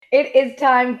It is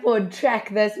time for Track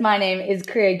This. My name is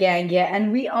Kriya Gangia,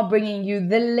 and we are bringing you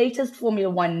the latest Formula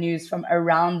One news from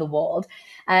around the world.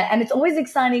 And it's always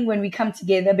exciting when we come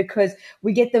together because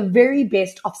we get the very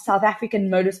best of South African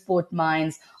motorsport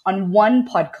minds on one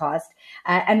podcast,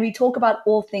 and we talk about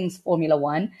all things Formula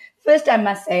One. First, I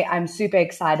must say I'm super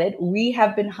excited. We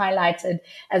have been highlighted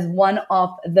as one of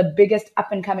the biggest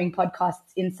up-and-coming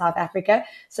podcasts in South Africa.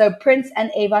 So Prince and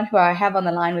Avon, who I have on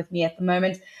the line with me at the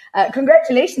moment,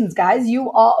 congratulations, guys.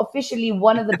 You are officially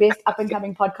one of the best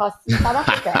up-and-coming podcasts in South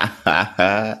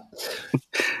Africa.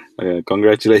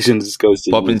 Congratulations goes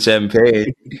to Popping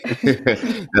champagne.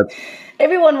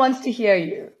 Everyone wants to hear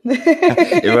you.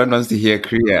 Everyone wants to hear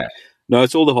Kriya. No,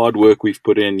 it's all the hard work we've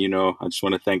put in. I just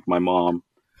want to thank my mom.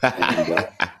 And,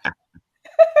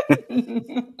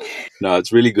 no,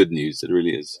 it's really good news. It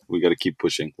really is. We got to keep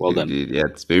pushing. Well done. Indeed, yeah,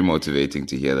 it's very motivating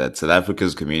to hear that South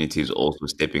Africa's community is also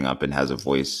stepping up and has a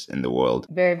voice in the world.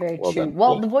 Very, very true.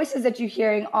 Well, the voices that you're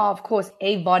hearing are, of course,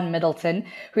 Avon Middleton,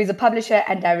 who is a publisher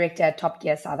and director at Top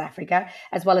Gear South Africa,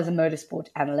 as well as a motorsport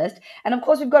analyst. And of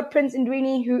course, we've got Prince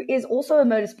Ndwini, who is also a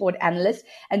motorsport analyst.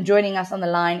 And joining us on the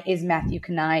line is Matthew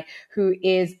Kanai, who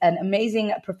is an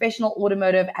amazing professional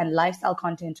automotive and lifestyle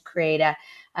content creator.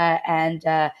 And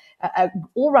an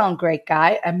all-round great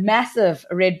guy, a massive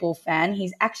Red Bull fan.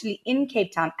 He's actually in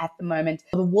Cape Town at the moment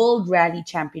for the World Rally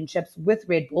Championships with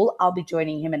Red Bull. I'll be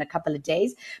joining him in a couple of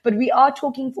days. But we are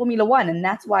talking Formula One, and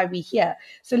that's why we're here.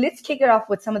 So let's kick it off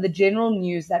with some of the general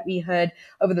news that we heard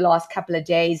over the last couple of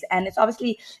days. And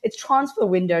it's transfer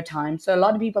window time. So a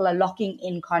lot of people are locking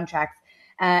in contracts.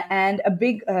 And a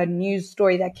big news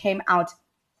story that came out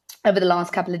over the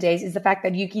last couple of days is the fact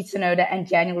that Yuki Tsunoda and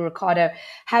Daniel Ricciardo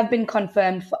have been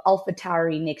confirmed for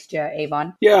AlphaTauri next year,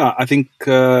 Avon. Yeah, I think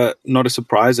not a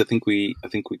surprise. I think we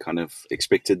kind of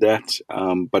expected that,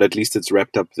 but at least it's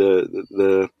wrapped up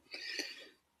the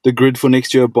grid for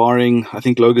next year. Barring, I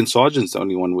think Logan Sargent's the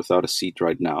only one without a seat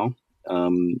right now.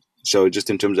 So just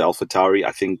in terms of AlphaTauri,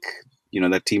 I think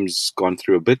that team's gone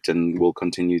through a bit and will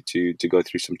continue to go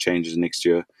through some changes next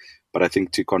year. But I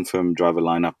think to confirm driver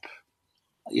lineup.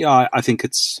 Yeah, I think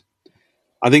it's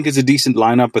a decent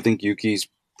lineup. I think Yuki's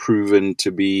proven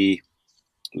to be,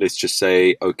 let's just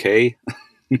say, okay.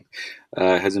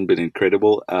 Hasn't been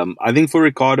incredible. I think for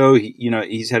Ricciardo,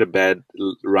 he's had a bad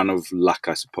run of luck,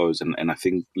 I suppose, and I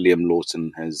think Liam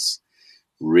Lawson has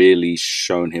really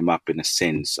shown him up in a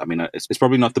sense. I mean, it's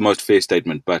probably not the most fair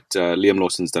statement, but Liam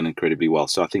Lawson's done incredibly well.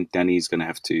 So I think Danny's going to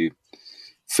have to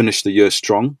finish the year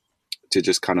strong to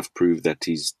just kind of prove that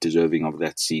he's deserving of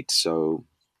that seat. So.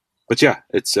 But yeah,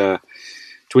 it's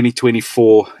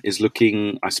 2024 is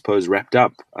looking, I suppose, wrapped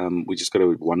up. We just got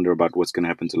to wonder about what's going to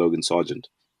happen to Logan Sargent.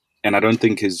 And I don't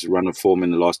think his run of form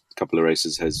in the last couple of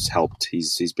races has helped.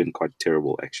 He's been quite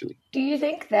terrible, actually. Do you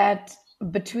think that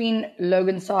between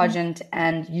Logan Sargent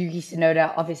and Yuki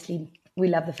Tsunoda, obviously we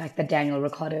love the fact that Daniel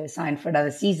Ricciardo is signed for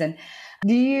another season.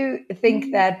 Do you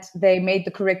think that they made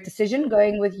the correct decision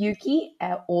going with Yuki,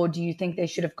 or do you think they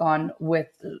should have gone with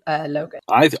Logan?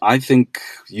 I think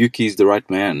Yuki's the right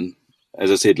man. As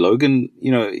I said, Logan,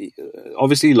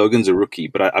 obviously Logan's a rookie,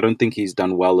 but I don't think he's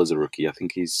done well as a rookie. I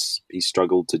think he's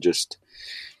struggled to just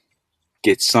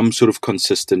get some sort of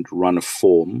consistent run of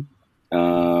form.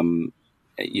 And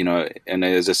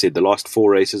as I said, the last 4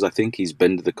 races, I think he's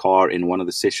binned the car in one of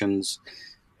the sessions.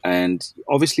 And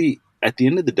obviously, at the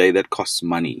end of the day, that costs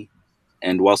money.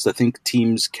 And whilst I think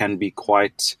teams can be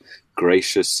quite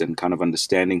gracious and kind of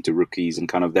understanding to rookies, and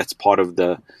kind of that's part of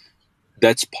the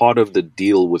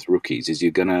deal with rookies, is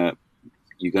you're gonna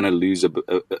lose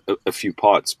a few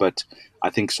parts. But I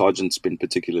think Sargent's been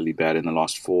particularly bad in the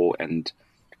last 4, and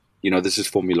this is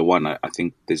Formula One. I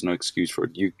think there's no excuse for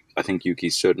it. I think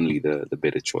Yuki's certainly the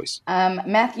better choice.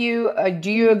 Matthew,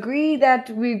 do you agree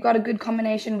that we've got a good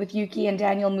combination with Yuki and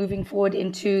Daniel moving forward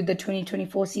into the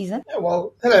 2024 season?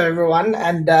 Well, hello, everyone.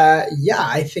 And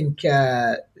I think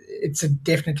it's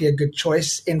definitely a good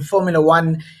choice. In Formula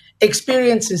One,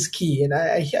 experience is key. And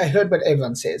I heard what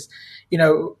everyone says.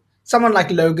 Someone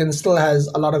like Logan still has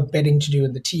a lot of betting to do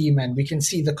in the team, and we can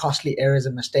see the costly errors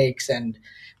and mistakes. And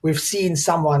we've seen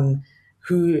someone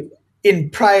who, in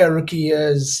prior rookie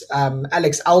years,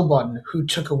 Alex Albon, who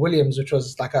took a Williams, which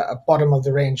was like a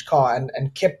bottom-of-the-range car,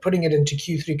 and kept putting it into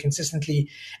Q3 consistently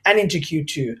and into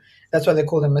Q2. That's why they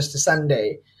call him Mr.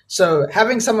 Sunday. So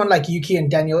having someone like Yuki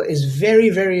and Daniel is very,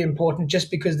 very important,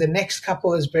 just because the next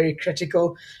couple is very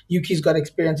critical. Yuki's got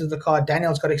experience with the car.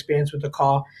 Daniel's got experience with the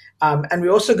car. And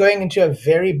we're also going into a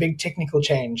very big technical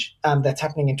change that's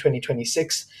happening in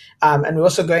 2026. And we're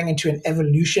also going into an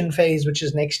evolution phase, which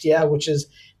is next year, which is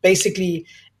basically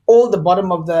all the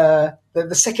bottom of the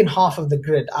the second half of the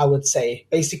grid, I would say,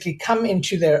 basically come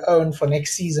into their own for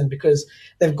next season because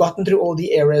they've gotten through all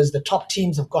the errors. The top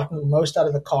teams have gotten the most out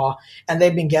of the car, and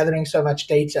they've been gathering so much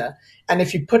data. And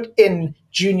if you put in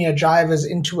junior drivers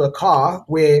into a car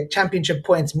where championship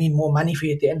points mean more money for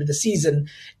you at the end of the season,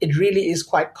 it really is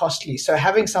quite costly. So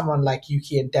having someone like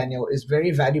Yuki and Daniel is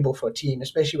very valuable for a team,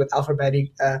 especially with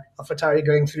AlphaTauri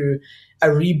going through a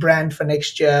rebrand for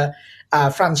next year.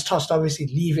 Franz Tost obviously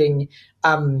leaving.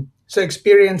 So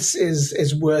experience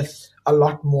is worth a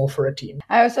lot more for a team.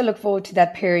 I also look forward to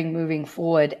that pairing moving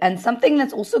forward. And something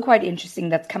that's also quite interesting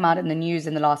that's come out in the news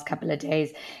in the last couple of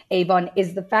days, Avon,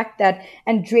 is the fact that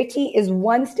Andretti is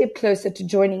one step closer to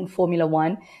joining Formula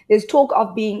One. There's talk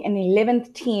of being an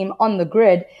 11th team on the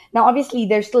grid. Now, obviously,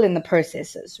 they're still in the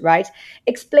processes, right?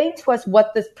 Explain to us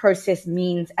what this process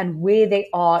means and where they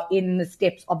are in the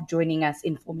steps of joining us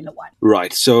in Formula One.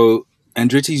 Right. So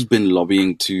Andretti's been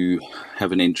lobbying to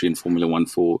have an entry in Formula One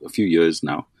for a few years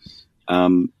now.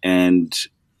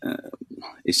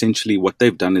 Essentially what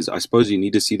they've done is, I suppose you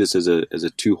need to see this as a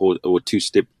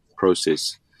two-step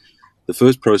process. The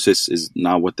first process is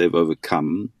now what they've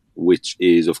overcome, which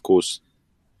is, of course,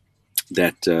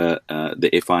 that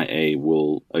the FIA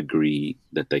will agree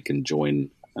that they can join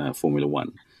Formula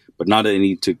One. But now they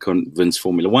need to convince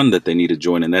Formula One that they need to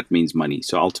join, and that means money.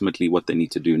 So ultimately what they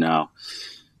need to do now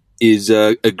is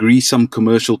agree some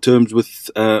commercial terms with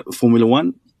Formula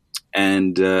One,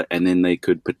 and then they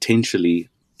could potentially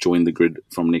join the grid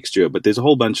from next year. But there's a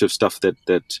whole bunch of stuff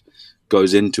that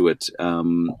goes into it.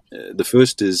 The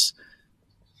first is,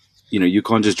 you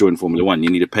can't just join Formula One.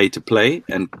 You need to pay to play.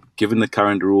 And given the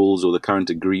current rules or the current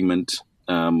agreement,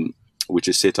 which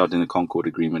is set out in the Concord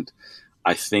Agreement,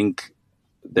 I think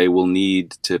they will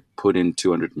need to put in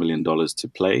 $200 million to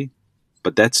play.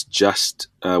 But that's just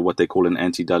what they call an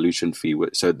anti-dilution fee.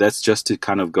 So that's just to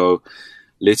kind of go,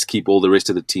 let's keep all the rest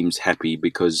of the teams happy,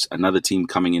 because another team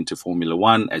coming into Formula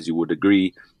One, as you would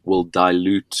agree, will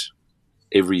dilute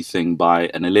everything by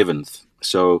an 11th.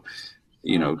 So,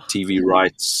 TV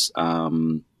rights,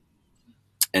 and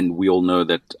we all know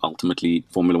that ultimately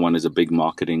Formula One is a big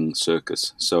marketing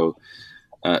circus. So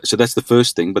that's the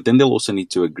first thing. But then they'll also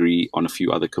need to agree on a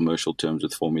few other commercial terms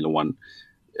with Formula One.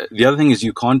 The other thing is,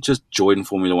 you can't just join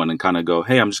Formula One and kind of go,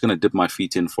 hey, I'm just going to dip my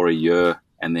feet in for a year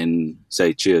and then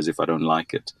say cheers if I don't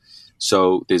like it.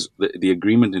 So there's the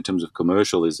agreement in terms of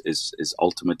commercial is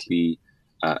ultimately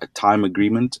a time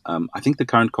agreement. I think the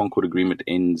current Concord Agreement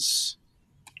ends,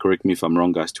 correct me if I'm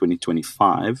wrong, guys,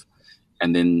 2025.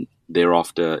 And then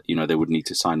thereafter, they would need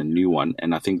to sign a new one.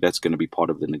 And I think that's going to be part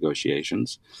of the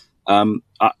negotiations.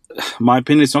 My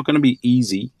opinion, it's not going to be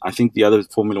easy. I think the other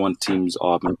Formula One teams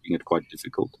are making it quite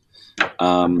difficult.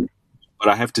 But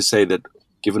I have to say that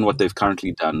given what they've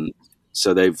currently done,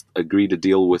 so they've agreed a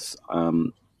deal with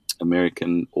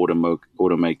American automaker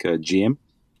GM,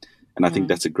 and I think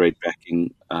that's a great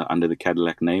backing under the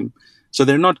Cadillac name. So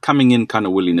they're not coming in kind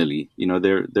of willy-nilly.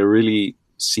 They really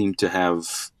seem to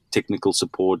have technical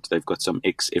support. They've got some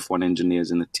ex-F1 engineers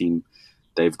in the team.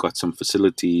 They've got some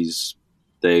facilities.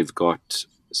 They've got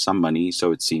some money,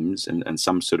 so it seems, and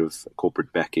some sort of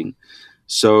corporate backing.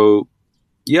 So,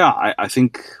 yeah, I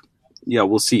think... Yeah,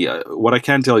 we'll see. What I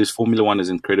can tell you is Formula One is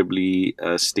incredibly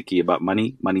sticky about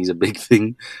money. Money is a big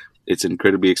thing. It's an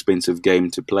incredibly expensive game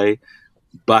to play,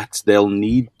 but they'll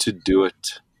need to do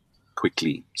it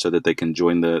quickly so that they can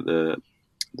join the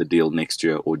deal next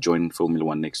year or join Formula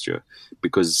One next year.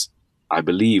 Because I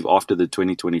believe after the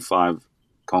 2025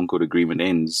 Concord Agreement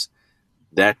ends,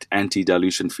 that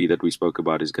anti-dilution fee that we spoke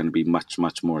about is going to be much,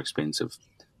 much more expensive.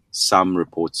 Some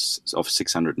reports of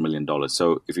 $600 million.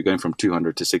 So if you're going from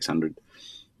 200 to 600,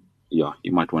 yeah,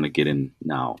 you might want to get in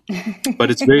now.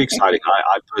 But it's very exciting.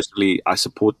 I personally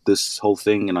support this whole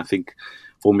thing, and I think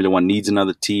Formula One needs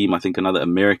another team. I think another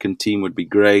American team would be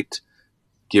great,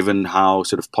 given how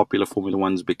sort of popular Formula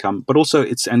One's become. But also,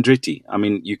 it's Andretti. I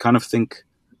mean, you kind of think,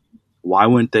 why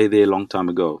weren't they there a long time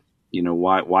ago?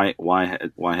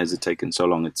 Why has it taken so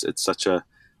long? It's such a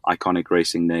iconic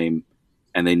racing name,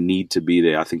 and they need to be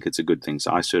there. I think it's a good thing.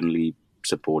 So I certainly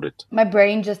support it. My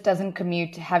brain just doesn't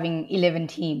commute to having 11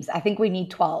 teams. I think we need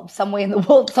 12. Somewhere in the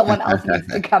world, someone else needs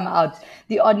to come out.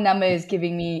 The odd number is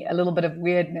giving me a little bit of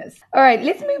weirdness. All right,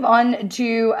 let's move on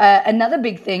to another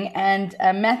big thing. And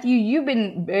Matthew, you've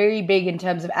been very big in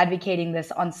terms of advocating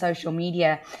this on social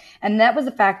media. And that was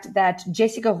the fact that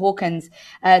Jessica Hawkins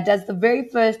does the very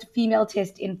first female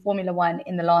test in Formula One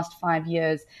in the last 5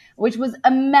 years, which was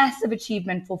a massive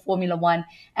achievement for Formula One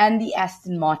and the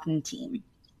Aston Martin team.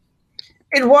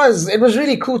 It was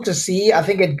really cool to see. I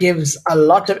think it gives a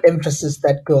lot of emphasis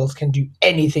that girls can do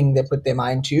anything they put their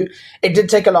mind to. It did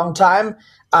take a long time.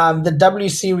 The W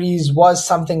Series was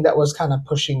something that was kind of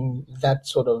pushing that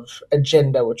sort of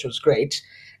agenda, which was great.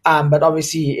 But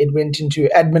obviously, it went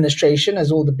into administration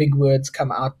as all the big words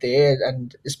come out there,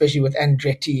 and especially with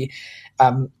Andretti,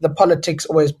 the politics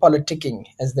always politicking,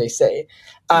 as they say.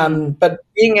 But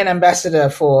being an ambassador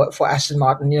for Aston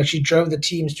Martin, she drove the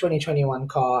team's 2021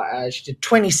 car. She did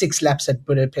 26 laps at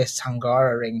Budapest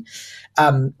Hungaroring,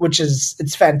 which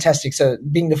it's fantastic. So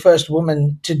being the first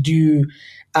woman to do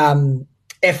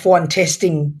F1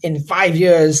 testing in 5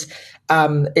 years,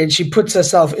 and she puts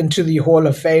herself into the Hall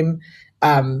of Fame.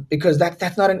 Because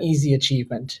that's not an easy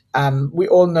achievement. We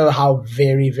all know how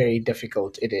very, very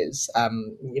difficult it is.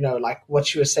 Like what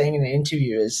she was saying in the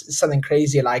interview is something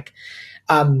crazy. Like,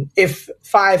 if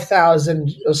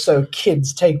 5,000 or so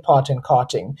kids take part in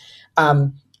karting,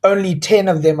 only 10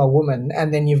 of them are women,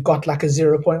 and then you've got like a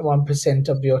 0.1%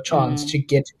 of your chance to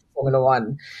get to Formula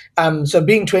One. So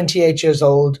being 28 years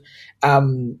old,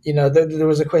 there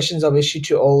was a question of, is she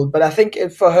too old? But I think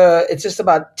for her, it's just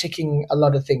about ticking a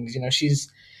lot of things.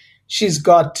 She's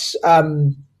got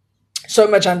so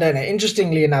much under her.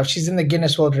 Interestingly enough, she's in the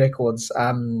Guinness World Records.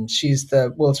 She's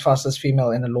the world's fastest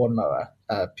female in a lawnmower,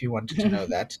 if you wanted to know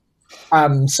that.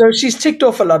 So she's ticked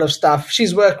off a lot of stuff.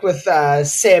 She's worked with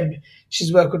Seb.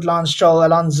 She's worked with Lance Stroll,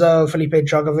 Alonso, Felipe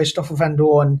Drugovich, Stoffel van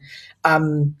Dorn.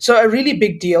 So a really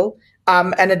big deal.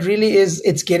 And it really is,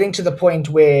 it's getting to the point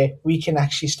where we can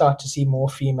actually start to see more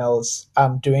females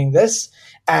doing this.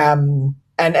 And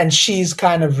she's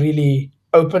kind of really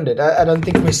opened it. I don't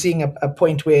think we're seeing a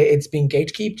point where it's being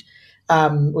gatekept.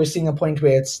 We're seeing a point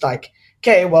where it's like,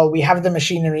 okay, well, we have the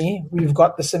machinery, we've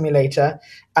got the simulator,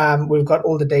 we've got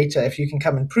all the data. If you can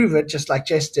come and prove it, just like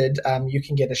Jess did, you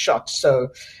can get a shot. So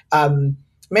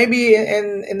maybe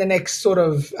in the next sort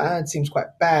of, it seems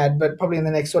quite bad, but probably in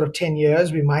the next sort of 10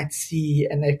 years, we might see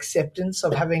an acceptance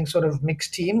of having sort of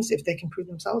mixed teams if they can prove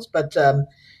themselves. But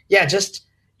just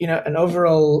an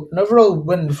overall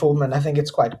win for women. I think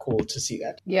it's quite cool to see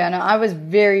that. Yeah, no, I was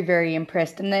very, very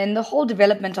impressed. And then the whole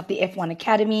development of the F1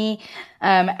 Academy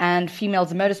and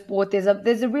females in motorsport,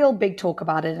 there's a real big talk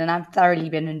about it, and I've thoroughly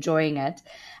been enjoying it.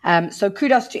 So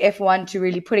kudos to F1 to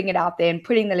really putting it out there and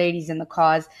putting the ladies in the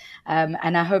cars.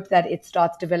 And I hope that it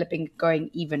starts developing,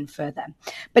 going even further.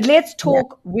 But let's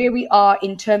talk where we are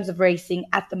in terms of racing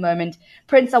at the moment.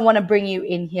 Prince, I want to bring you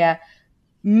in here.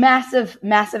 Massive,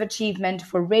 massive achievement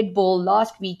for Red Bull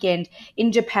last weekend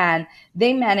in Japan.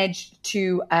 They managed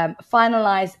to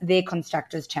finalize their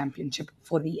Constructors' Championship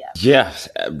for the year. Yeah,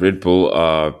 Red Bull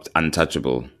are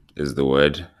untouchable is the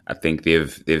word. I think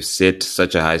they've set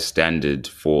such a high standard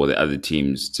for the other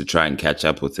teams to try and catch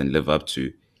up with and live up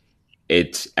to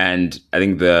it. And I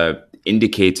think the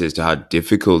indicators to how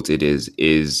difficult it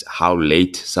is how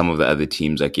late some of the other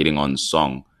teams are getting on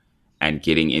song and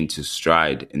getting into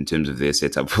stride in terms of their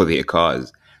setup for their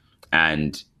cars.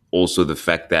 And also the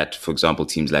fact that, for example,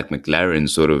 teams like McLaren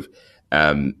sort of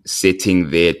setting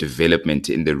their development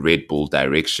in the Red Bull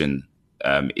direction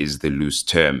is the loose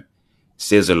term,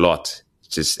 says a lot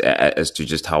just as to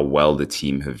just how well the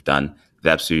team have done.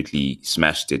 They absolutely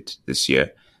smashed it this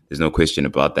year. There's no question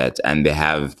about that. And they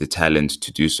have the talent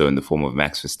to do so in the form of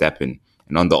Max Verstappen.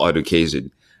 And on the odd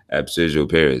occasion, Sergio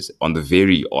Perez. On the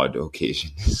very odd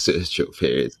occasion, Sergio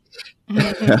Perez.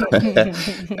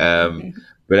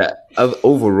 But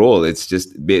overall, it's just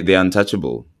they're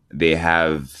untouchable. They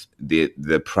have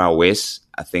the prowess.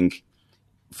 I think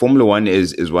Formula One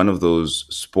is one of those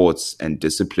sports and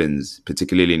disciplines,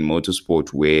 particularly in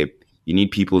motorsport, where you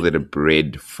need people that are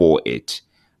bred for it.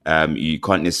 You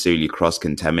can't necessarily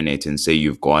cross-contaminate and say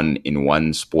you've gone in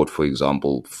one sport, for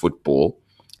example, football,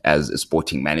 as a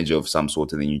sporting manager of some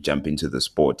sort, and then you jump into the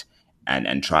sport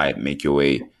and try and make your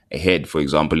way ahead. For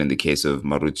example, in the case of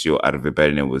Maurizio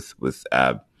Arrivabene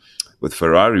with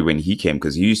Ferrari when he came,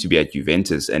 because he used to be at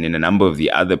Juventus and in a number of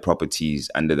the other properties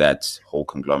under that whole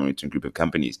conglomerate and group of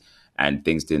companies, and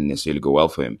things didn't necessarily go well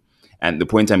for him. And the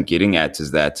point I'm getting at is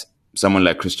that someone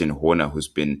like Christian Horner, who's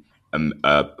been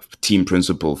a team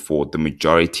principal for the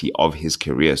majority of his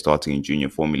career, starting in Junior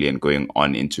Formula and going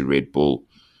on into Red Bull,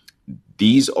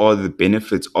 these are the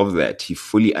benefits of that. He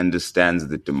fully understands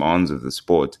the demands of the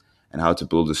sport and how to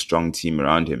build a strong team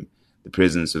around him. The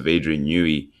presence of Adrian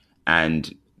Newey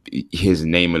and his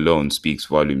name alone speaks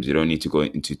volumes. You don't need to go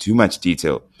into too much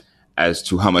detail as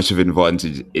to how much of an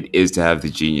advantage it is to have the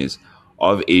genius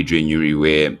of Adrian Newey,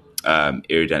 where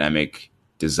aerodynamic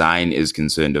design is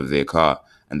concerned of their car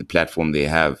and the platform they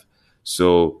have.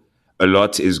 So a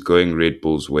lot is going Red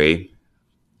Bull's way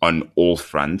on all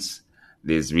fronts.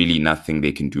 There's really nothing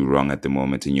they can do wrong at the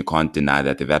moment. And you can't deny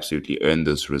that they've absolutely earned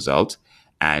this result.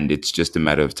 And it's just a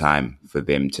matter of time for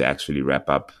them to actually wrap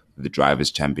up the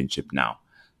Drivers' Championship now.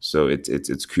 So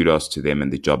it's kudos to them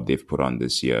and the job they've put on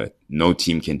this year. No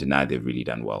team can deny they've really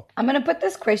done well. I'm going to put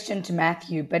this question to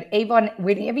Matthew, but Avon,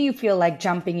 whenever you feel like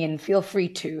jumping in, feel free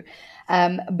to.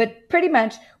 But pretty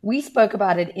much, we spoke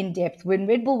about it in depth when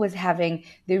Red Bull was having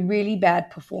the really bad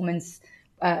performance,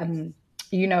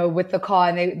 with the car,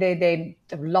 and they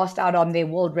lost out on their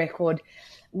world record.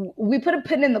 We put a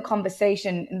pin in the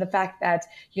conversation in the fact that,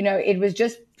 it was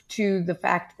just to the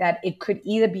fact that it could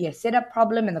either be a setup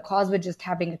problem and the cars were just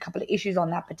having a couple of issues on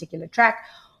that particular track,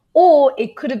 or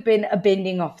it could have been a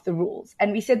bending of the rules.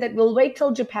 And we said that we'll wait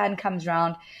till Japan comes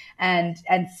around and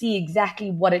see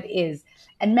exactly what it is.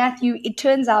 And Matthew, it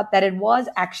turns out that it was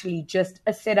actually just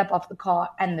a setup of the car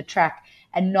and the track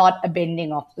and not a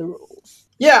bending of the rules.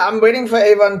 Yeah, I'm waiting for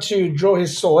Avon to draw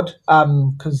his sword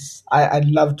because I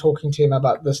love talking to him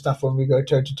about this stuff when we go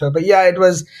toe-to-toe. But yeah,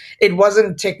 it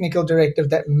wasn't technical directive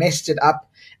that messed it up.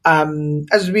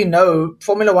 As we know,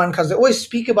 Formula One cars, they always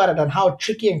speak about it on how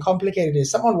tricky and complicated it is.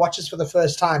 Someone watches for the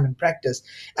first time in practice,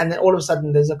 and then all of a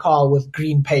sudden there's a car with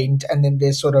green paint, and then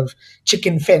there's sort of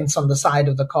chicken fence on the side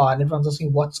of the car, and everyone's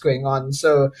asking what's going on.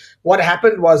 So what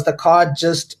happened was the car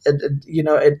just,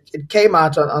 it came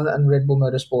out on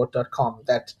RedBullMotorsport.com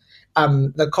that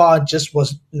the car just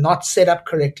was not set up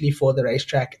correctly for the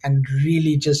racetrack and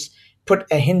really just put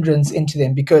a hindrance into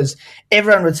them, because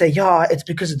everyone would say, yeah, it's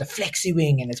because of the flexi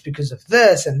wing and it's because of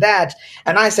this and that.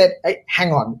 And I said, hey,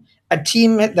 hang on, a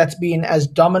team that's been as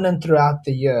dominant throughout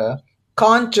the year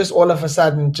can't just all of a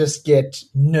sudden just get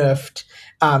nerfed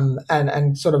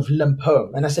and sort of limp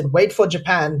home. And I said, wait for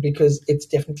Japan, because it's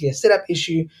definitely a setup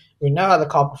issue. We know how the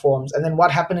car performs. And then what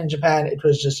happened in Japan, it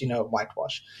was just,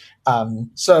 whitewash.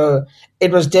 So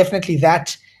it was definitely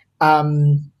that.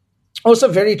 Also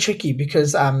very tricky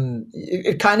because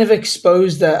it kind of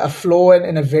exposed a flaw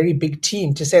in a very big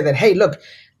team to say that, hey, look,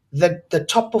 the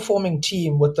top performing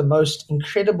team with the most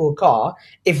incredible car,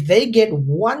 if they get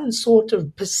one sort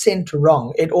of %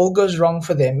 wrong, it all goes wrong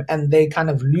for them and they kind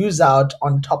of lose out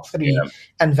on top three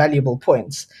and valuable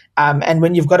points. And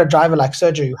when you've got a driver like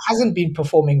Sergio who hasn't been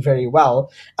performing very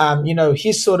well,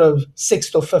 his sort of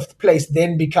 6th or 5th place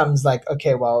then becomes like,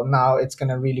 okay, well, now it's going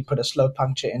to really put a slow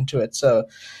puncture into it. So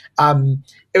it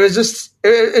was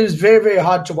very, very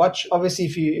hard to watch. Obviously,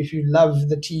 if you love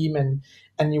the team and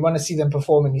you want to see them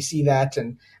perform and you see that,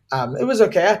 and it was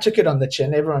okay. I took it on the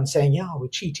chin. Everyone's saying, yeah, we're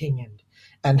cheating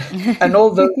and all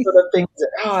those sort of things.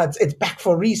 It's back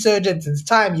for resurgence. It's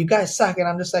time. You guys suck. And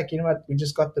I'm just like, you know what? We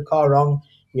just got the car wrong.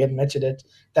 We admitted it.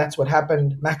 That's what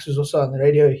happened. Max was also on the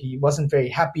radio. He wasn't very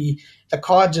happy. The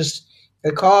car,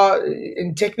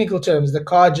 in technical terms, the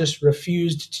car just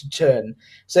refused to turn.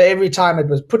 So every time it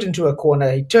was put into a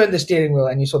corner, he turned the steering wheel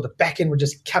and you saw the back end were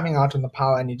just coming out on the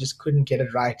power and you just couldn't get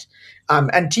it right.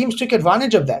 And teams took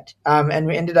advantage of that. And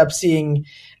we ended up seeing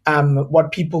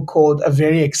what people called a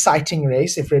very exciting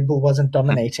race if Red Bull wasn't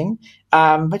dominating.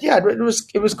 But yeah,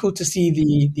 it was cool to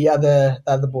see the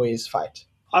other boys fight.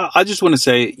 I just want to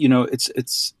say,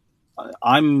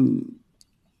 I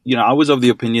was of the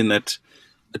opinion that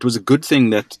it was a good thing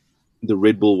that the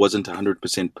Red Bull wasn't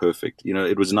 100% perfect.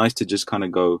 It was nice to just kind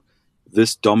of go,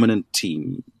 this dominant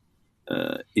team,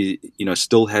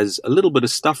 still has a little bit of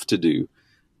stuff to do.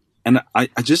 And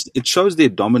it shows their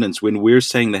dominance when we're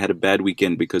saying they had a bad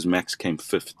weekend because Max came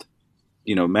 5th.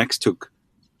 Max took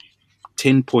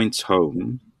 10 points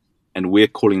home and we're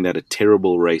calling that a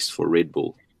terrible race for Red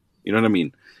Bull. You know what I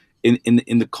mean?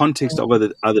 In the context of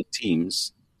other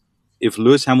teams, if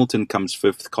Lewis Hamilton comes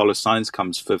 5th, Carlos Sainz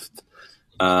comes 5th,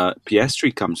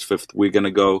 Piastri comes 5th, we're going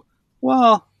to go,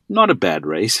 well, not a bad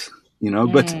race,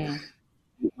 but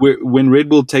when Red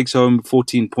Bull takes home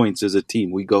 14 points as a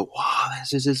team, we go, wow,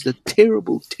 this is a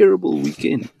terrible, terrible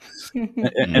weekend.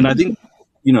 And I think,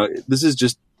 this is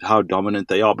just how dominant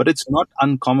they are. But it's not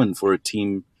uncommon for a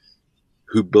team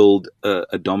who build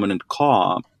a dominant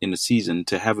car in a season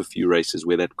to have a few races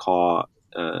where that car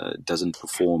doesn't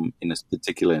perform in a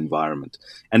particular environment.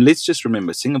 And let's just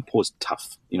remember, Singapore's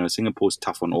tough. Singapore's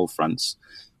tough on all fronts.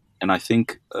 And I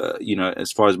think,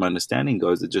 as far as my understanding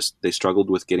goes, they struggled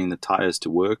with getting the tires to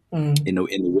work in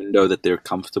the window that they're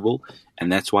comfortable.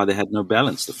 And that's why they had no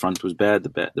balance. The front was bad,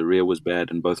 the rear was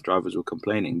bad, and both drivers were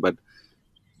complaining. But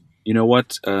you know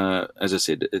what? As I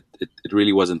said, it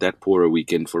really wasn't that poor a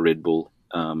weekend for Red Bull.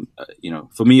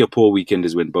 For me, a poor weekend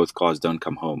is when both cars don't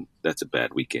come home. That's a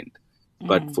bad weekend.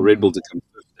 But for Red Bull to come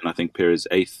 5th, and I think Perez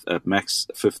 8th, Max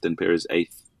 5th and Perez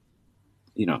 8th,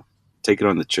 take it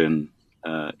on the chin.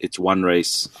 It's one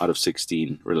race out of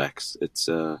 16. Relax. It's,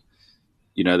 I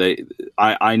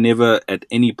never at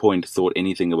any point thought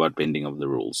anything about bending of the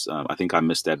rules. I think I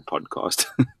missed that podcast.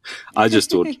 I just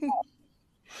thought,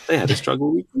 they had a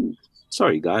struggle weekend.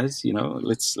 Sorry, guys,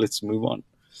 let's move on.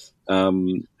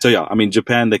 So yeah, I mean,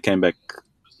 Japan, they came back,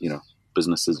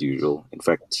 business as usual. In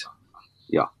fact,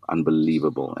 yeah,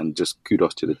 unbelievable, and just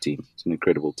kudos to the team. It's an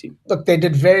incredible team. Look, they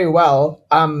did very well,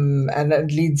 and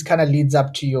it leads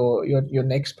up to your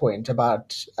next point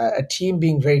about a team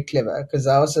being very clever. Because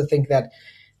I also think that,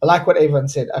 like what everyone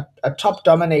said, a top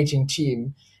dominating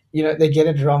team, they get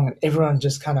it wrong, and everyone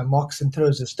just kind of mocks and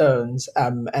throws the stones.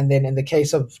 And then in the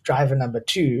case of driver number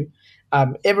 2,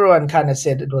 everyone kind of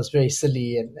said it was very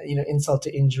silly and insult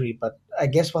to injury. But I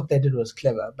guess what they did was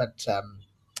clever. But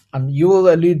you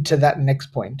will allude to that next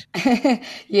point.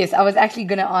 Yes, I was actually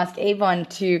going to ask Avon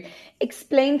to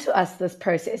explain to us this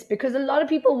process, because a lot of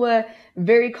people were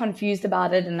very confused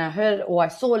about it. And I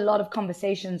saw a lot of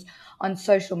conversations on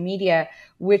social media,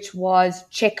 which was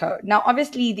Checo. Now,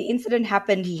 obviously, the incident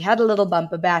happened. He had a little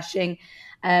bumper bashing,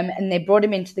 and they brought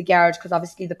him into the garage because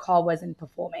obviously the car wasn't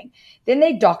performing. Then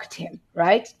they docked him,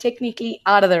 right? Technically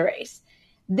out of the race.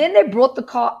 Then they brought the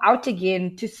car out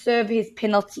again to serve his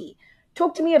penalty.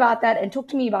 Talk to me about that, and talk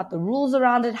to me about the rules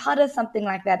around it. How does something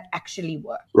like that actually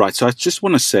work? Right. So I just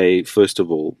want to say, first of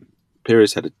all,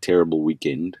 Perez had a terrible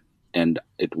weekend, and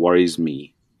it worries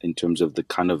me in terms of the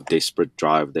kind of desperate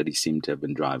drive that he seemed to have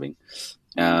been driving.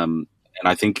 And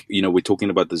I think, we're talking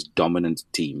about this dominant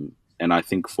team. And I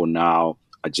think for now,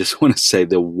 I just want to say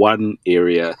the one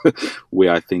area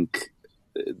where I think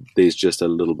there's just a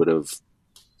little bit of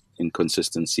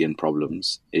inconsistency and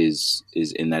problems is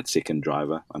in that second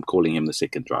driver. I'm calling him the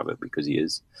second driver because he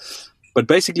is. But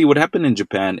basically what happened in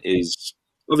Japan is,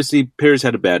 obviously, Perez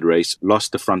had a bad race,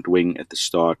 lost the front wing at the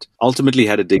start, ultimately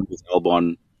had a dig with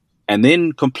Albon, and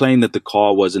then complained that the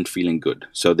car wasn't feeling good.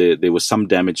 So there was some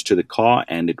damage to the car,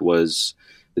 and it was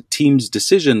the team's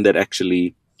decision that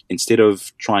actually, instead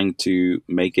of trying to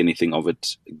make anything of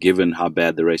it, given how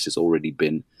bad the race has already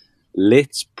been,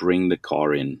 let's bring the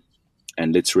car in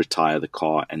and let's retire the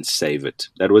car and save it.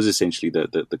 That was essentially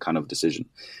the kind of decision.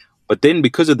 But then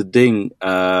because of the ding,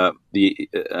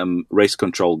 the race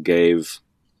control gave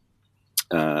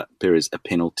Perez a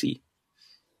penalty.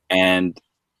 And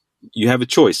you have a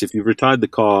choice. If you've retired the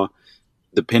car,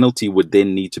 the penalty would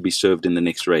then need to be served in the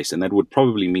next race. And that would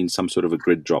probably mean some sort of a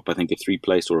grid drop. I think a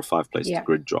 3-place or a 5-place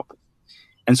grid drop.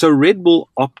 And so Red Bull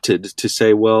opted to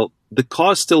say, well, the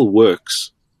car still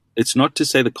works. It's not to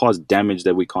say the car's damaged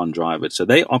that we can't drive it. So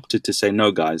they opted to say,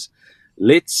 no, guys,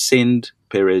 let's send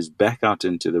Perez back out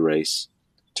into the race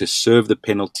to serve the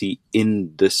penalty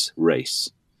in this race.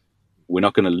 We're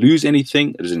not going to lose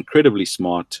anything. It is incredibly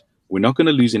smart. We're not going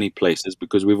to lose any places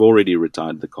because we've already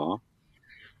retired the car.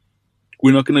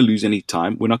 We're not going to lose any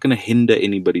time. We're not going to hinder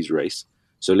anybody's race.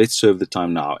 So let's serve the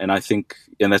time now. And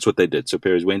that's what they did. So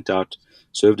Perez went out,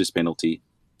 served his penalty,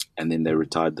 and then they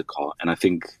retired the car. And I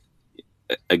think,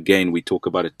 again, we talk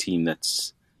about a team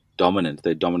that's dominant.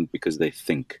 They're dominant because they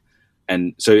think.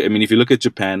 And so, I mean, if you look at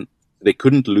Japan, they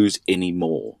couldn't lose any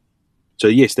more. So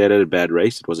yes, they had a bad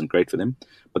race. It wasn't great for them,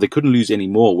 but they couldn't lose any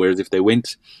more. Whereas if they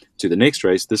went to the next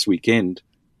race this weekend,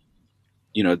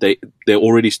 they're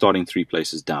already starting 3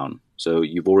 places down. So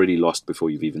you've already lost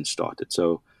before you've even started.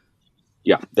 So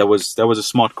yeah, that was a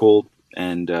smart call.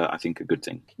 And I think a good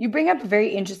thing. You bring up a very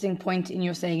interesting point in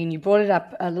your saying, and you brought it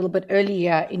up a little bit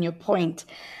earlier in your point,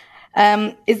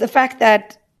 is the fact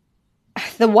that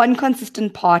the one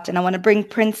consistent part, and I want to bring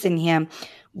Prince in here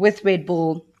with Red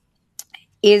Bull,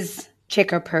 is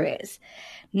Checo Perez.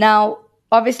 Now,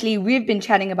 obviously, we've been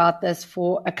chatting about this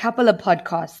for a couple of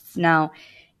podcasts now,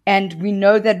 and we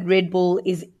know that Red Bull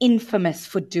is infamous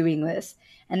for doing this.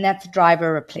 And that's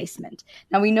driver replacement.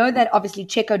 Now, we know that obviously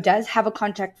Checo does have a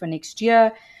contract for next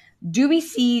year. Do we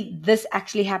see this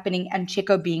actually happening and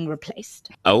Checo being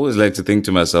replaced? I always like to think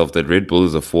to myself that Red Bull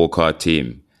is a 4-car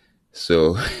team.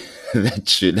 So I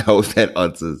hope that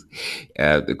answers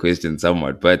the question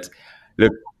somewhat. But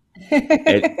look,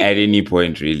 at any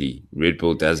point, really, Red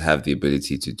Bull does have the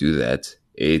ability to do that.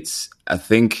 I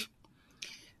think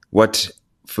what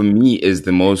for me is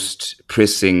the most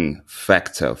pressing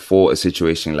factor for a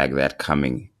situation like that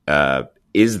coming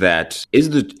is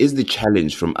the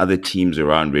challenge from other teams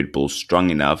around Red Bull strong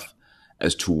enough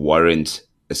as to warrant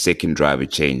a second driver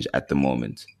change at the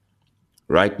moment.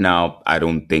 Right now, I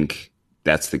don't think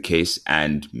that's the case,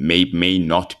 and may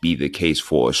not be the case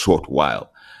for a short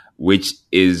while, which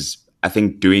is, I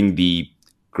think, doing the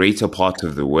greater part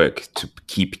of the work to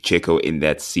keep Checo in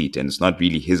that seat. And it's not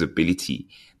really his ability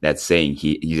that's saying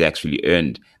he's actually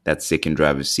earned that second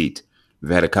driver's seat. We've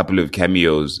had a couple of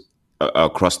cameos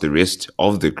across the rest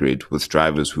of the grid with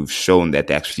drivers who've shown that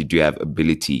they actually do have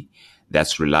ability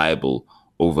that's reliable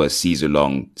over a season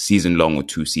long or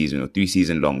 2 season or 3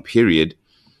 season long period.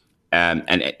 And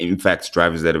in fact,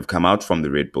 drivers that have come out from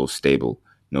the Red Bull stable,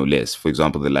 no less. For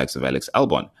example, the likes of Alex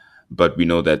Albon. But we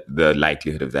know that the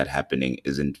likelihood of that happening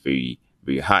isn't very,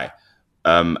 very high.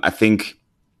 I think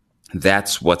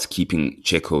that's what's keeping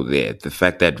Checo there. The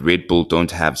fact that Red Bull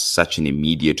don't have such an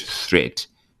immediate threat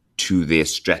to their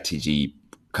strategy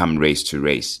come race to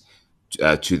race,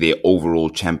 to their overall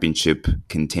championship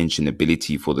contention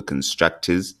ability for the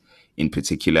constructors in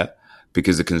particular,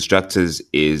 because the constructors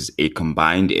is a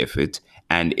combined effort.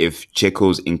 And if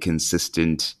Checo's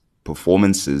inconsistent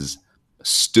performances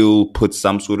still put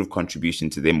some sort of contribution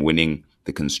to them winning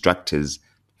the constructors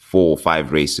 4 or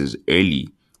 5 races early,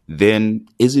 then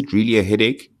is it really a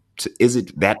headache? Is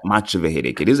it that much of a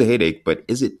headache? It is a headache, but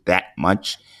is it that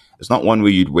much? It's not one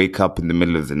where you'd wake up in the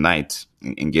middle of the night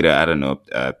and get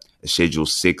a schedule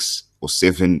 6 or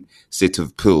 7 set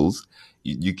of pills.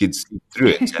 You could sleep through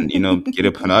it and, get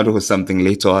a Panado or something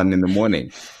later on in the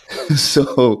morning.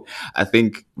 So I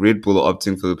think Red Bull are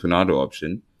opting for the Panado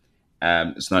option.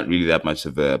 It's not really that much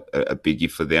of a biggie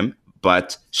for them.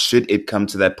 But should it come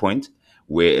to that point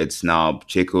where it's now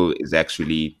Checo is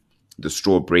actually the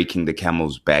straw breaking the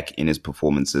camel's back in his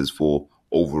performances for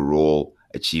overall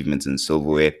achievements in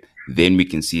silverware, then we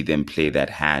can see them play that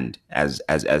hand as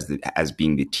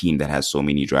being the team that has so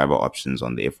many driver options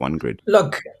on the F1 grid.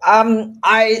 Look,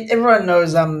 everyone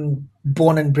knows I'm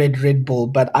born and bred Red Bull,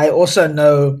 but I also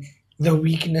know the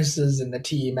weaknesses in the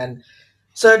team. And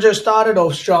Sergio started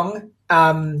off strong,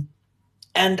 and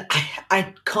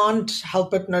I can't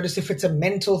help but notice if it's a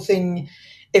mental thing,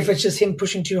 if it's just him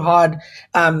pushing too hard.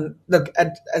 Look,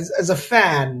 as a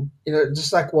fan,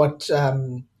 just like what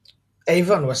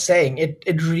Avon was saying,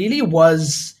 it really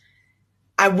was.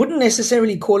 I wouldn't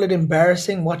necessarily call it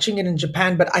embarrassing watching it in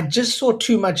Japan, but I just saw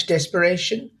too much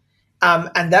desperation.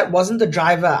 And that wasn't the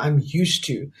driver I'm used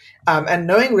to. And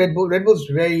knowing Red Bull's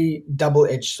very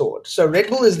double-edged sword. So Red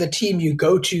Bull is the team you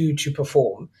go to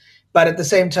perform, but at the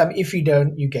same time, if you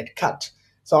don't, you get cut.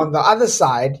 So on the other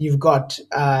side, you've got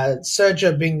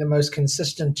Sergio being the most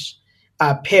consistent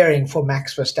pairing for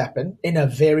Max Verstappen in a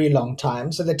very long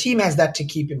time. So the team has that to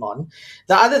keep him on.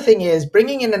 The other thing is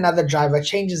bringing in another driver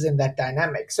changes in that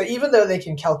dynamic. So even though they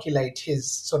can calculate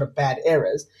his sort of bad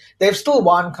errors, they've still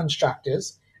won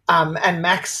constructors. And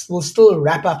Max will still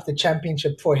wrap up the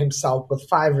championship for himself with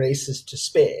 5 races to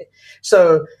spare.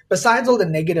 So besides all the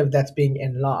negative that's being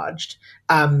enlarged,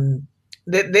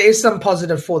 there is some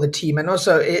positive for the team, and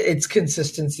also it's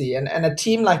consistency. And a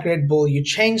team like Red Bull, you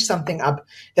change something up,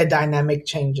 the dynamic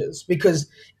changes. Because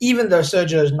even though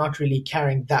Sergio is not really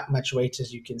carrying that much weight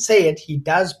as you can say it, he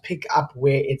does pick up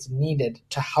where it's needed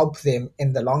to help them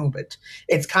in the long bit.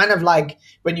 It's kind of like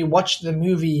when you watch the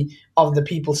movie of the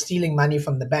people stealing money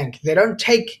from the bank. They don't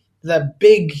take the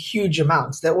big, huge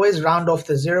amounts. They always round off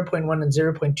the 0.1 and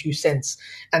 0.2 cents.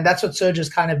 And that's what Sergio's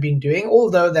kind of been doing,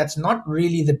 although that's not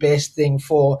really the best thing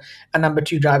for a number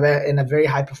 2 driver in a very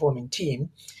high-performing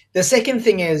team. The second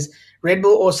thing is Red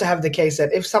Bull also have the case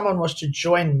that if someone was to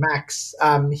join Max,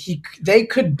 they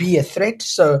could be a threat.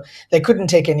 So they couldn't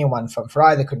take anyone from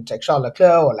Ferrari. They couldn't take Charles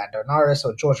Leclerc or Lando Norris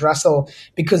or George Russell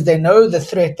because they know the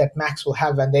threat that Max will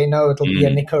have, and they know it'll be a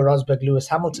Nico Rosberg, Lewis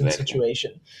Hamilton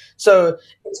situation. So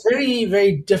it's very,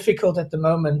 very difficult at the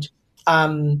moment.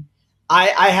 I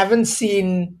haven't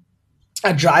seen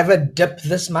a driver dip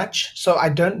this much, so I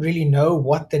don't really know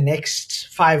what the next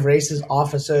 5 races are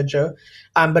for Sergio.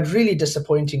 But really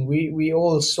disappointing. We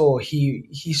all saw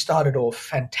he started off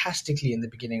fantastically in the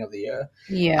beginning of the year.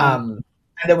 Yeah. And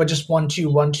they were just 1-2,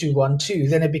 1-2, 1-2.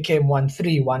 Then it became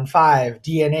 1-3, 1-5,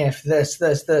 DNF,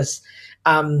 this.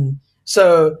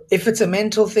 So if it's a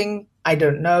mental thing, I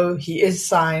don't know. He is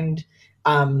signed.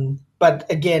 But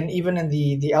again, even in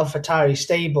the AlphaTauri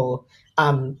stable,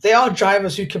 there are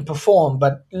drivers who can perform,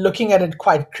 but looking at it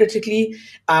quite critically,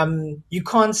 you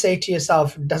can't say to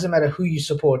yourself, it doesn't matter who you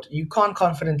support, you can't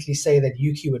confidently say that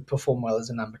Yuki would perform well as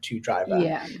a number 2 driver.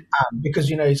 Yeah. Because,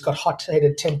 he's got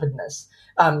hot-headed temperedness.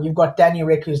 You've got Danny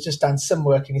Rick, who's just done sim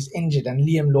work and he's injured, and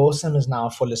Liam Lawson is now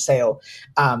full of sail.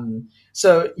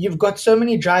 So you've got so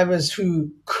many drivers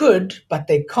who could, but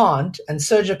they can't, and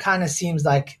Sergio kind of seems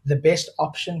like the best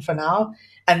option for now.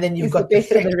 And then you've got the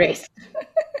best of the rest.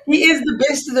 He is the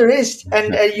best of the rest,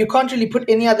 and you can't really put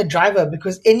any other driver,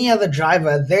 because any other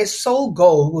driver, their sole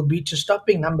goal would be to stop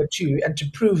being number 2 and to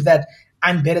prove that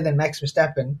I'm better than Max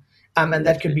Verstappen, and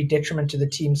that could be detriment to the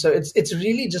team. So it's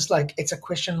really just like it's a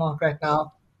question mark right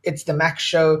now. It's the Max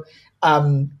show,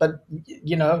 but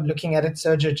looking at it,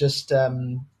 Sergio just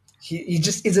he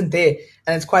just isn't there.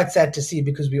 And it's quite sad to see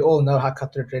because we all know how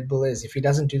cutthroat Red Bull is. If he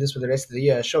doesn't do this for the rest of the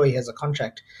year, sure, he has a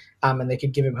contract, and they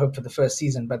could give him hope for the first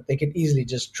season, but they could easily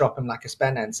just drop him like a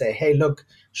spanner and say, hey, look,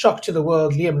 shock to the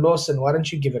world, Liam Lawson, why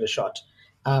don't you give it a shot?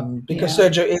 Because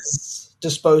Sergio is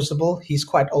disposable. He's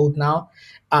quite old now.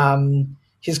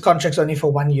 His contract's only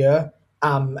for 1 year.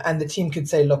 And the team could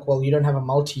say, look, well, you don't have a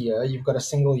multi-year, you've got a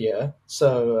single year.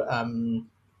 So,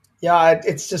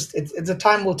 it's a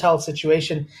time will tell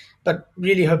situation, but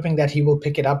really hoping that he will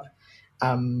pick it up,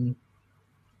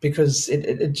 because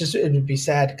it would be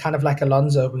sad, kind of like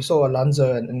Alonso. We saw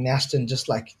Alonso and Aston just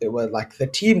like they were like the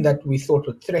team that we thought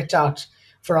would threat out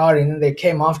Ferrari, and then they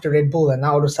came after Red Bull, and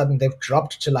now all of a sudden they've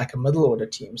dropped to like a middle order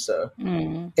team. So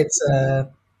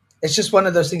it's just one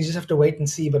of those things you just have to wait and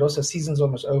see. But also, season's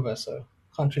almost over, so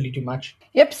can't really do much.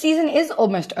 Yep, season is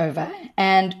almost over,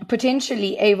 and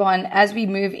potentially, Avon, as we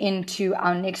move into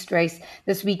our next race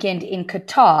this weekend in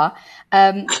Qatar,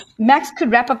 Max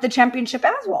could wrap up the championship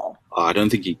as well. I don't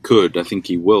think he could. I think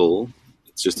he will.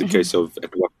 It's just a case of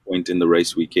at what point in the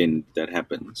race weekend that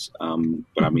happens.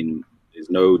 But I mean, there's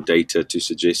no data to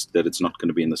suggest that it's not going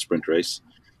to be in the sprint race.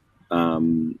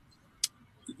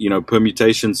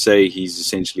 Permutations say he's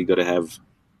essentially got to have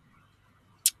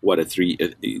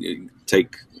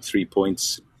take 3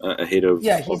 points ahead of.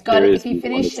 Yeah, he's got. If he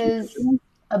finishes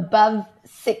above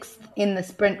 6th in the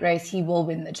sprint race, he will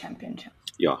win the championship.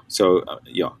 Yeah. So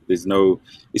there's no.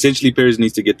 Essentially, Perez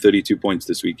needs to get 32 points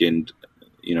this weekend,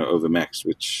 over Max,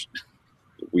 which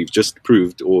we've just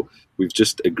proved or we've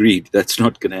just agreed that's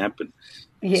not going to happen.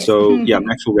 Yes. So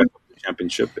Max will wrap up the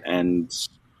championship, and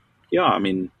I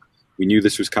mean, we knew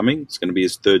this was coming. It's going to be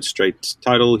his 3rd straight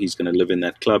title. He's going to live in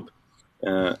that club.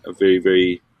 A very,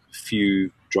 very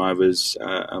few drivers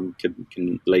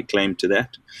can lay claim to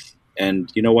that,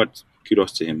 and you know what?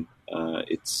 Kudos to him.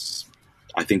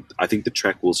 I think the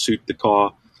track will suit the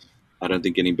car. I don't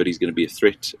think anybody's going to be a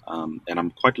threat, and I'm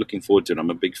quite looking forward to it.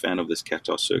 I'm a big fan of this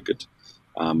Qatar circuit,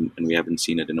 and we haven't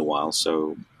seen it in a while.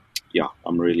 So,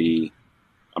 I'm really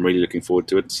looking forward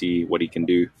to it. See what he can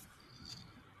do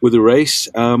with the race.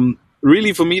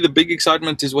 Really, for me, the big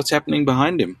excitement is what's happening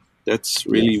behind him. That's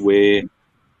really where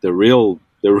the real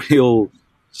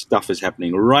stuff is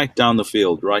happening, right down the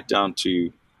field, right down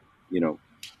to, the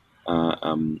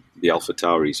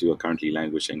AlphaTauris, who are currently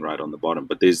languishing right on the bottom.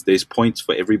 But there's points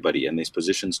for everybody, and there's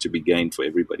positions to be gained for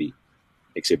everybody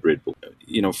except Red Bull.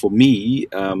 For me,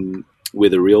 where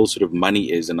the real sort of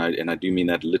money is, and I do mean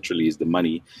that literally, is the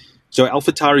money. So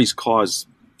AlphaTauri's cars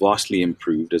vastly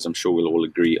improved, as I'm sure we'll all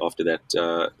agree after that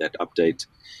update.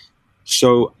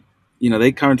 So,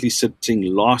 they're currently sitting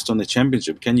last on the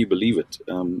championship. Can you believe it?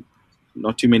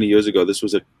 Not too many years ago, this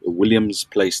was a Williams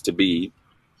place to be.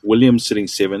 Williams sitting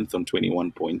 7th on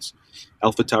 21 points.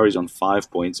 AlphaTauri's on 5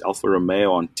 points. Alfa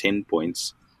Romeo on 10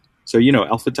 points. So,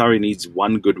 AlphaTauri needs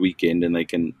one good weekend, and they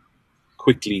can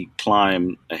quickly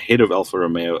climb ahead of Alfa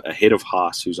Romeo, ahead of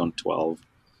Haas, who's on 12,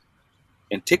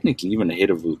 and technically even ahead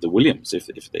of the Williams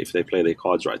if they play their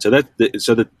cards right.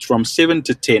 So from 7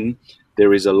 to 10.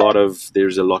 There's a lot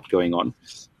going on.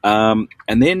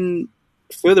 And then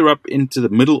further up into the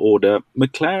middle order,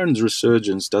 McLaren's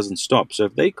resurgence doesn't stop. So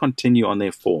if they continue on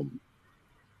their form,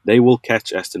 they will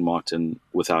catch Aston Martin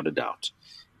without a doubt.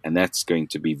 And that's going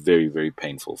to be very, very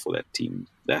painful for that team,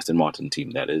 the Aston Martin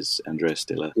team, that is, Andrea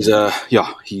Stella.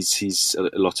 He's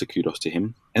lots of kudos to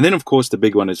him. And then, of course, the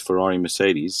big one is Ferrari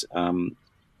Mercedes.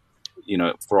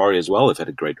 Ferrari as well have had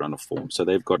a great run of form. So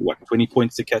they've got, 20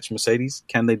 points to catch Mercedes?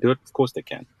 Can they do it? Of course they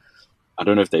can. I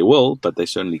don't know if they will, but they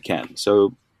certainly can.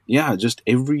 So, just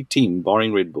every team,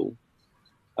 barring Red Bull,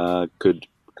 could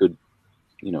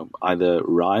either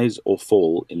rise or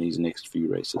fall in these next few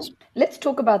races. Let's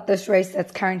talk about this race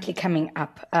that's currently coming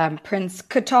up. Prince,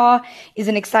 Qatar is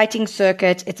an exciting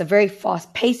circuit. It's a very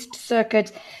fast-paced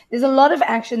circuit. There's a lot of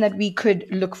action that we could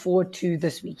look forward to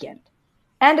this weekend.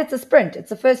 And it's a sprint. It's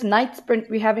the first night sprint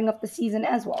we're having of the season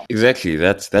as well. Exactly.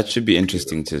 That should be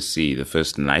interesting to see, the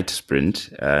first night sprint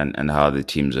and how the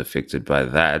teams are affected by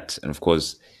that. And of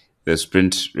course, the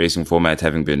sprint racing format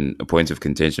having been a point of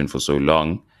contention for so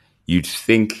long, you'd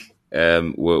think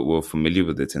we're familiar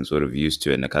with it and sort of used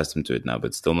to it and accustomed to it now,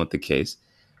 but still not the case.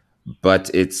 But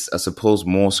it's, I suppose,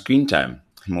 more screen time,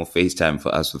 more face time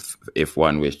for us with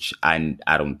F1, which I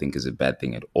don't think is a bad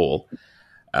thing at all.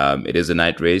 It is a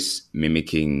night race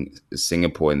mimicking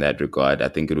Singapore in that regard. I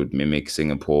think it would mimic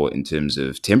Singapore in terms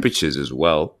of temperatures as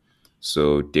well.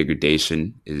 So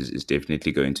degradation is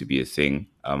definitely going to be a thing,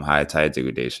 higher tire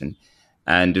degradation.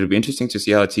 And it'll be interesting to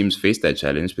see how teams face that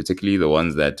challenge, particularly the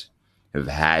ones that have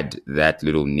had that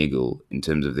little niggle in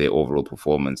terms of their overall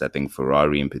performance. I think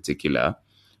Ferrari in particular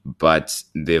but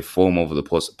their form over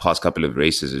the past couple of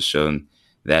races has shown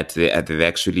that they've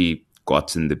actually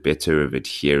gotten the better of it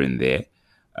here and there,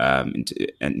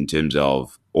 in terms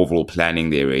of overall planning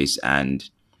their race and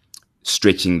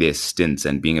stretching their stints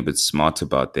and being a bit smart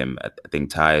about them. I think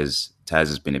tires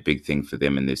has been a big thing for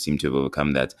them, and they seem to have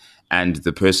overcome that. And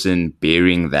the person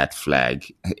bearing that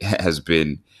flag has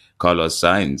been Carlos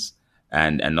Sainz,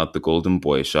 and not the golden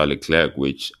boy Charles Leclerc,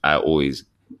 which I always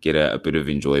get a bit of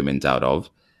enjoyment out of.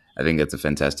 I think that's a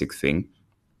fantastic thing.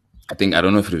 I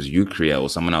don't know if it was you, Kriya, or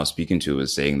someone I was speaking to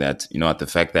was saying that, the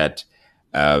fact that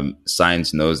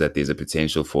Sainz knows that there's a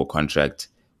potential for a contract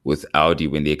with Audi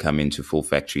when they come into full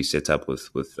factory setup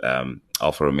with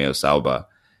Alfa Romeo Sauber.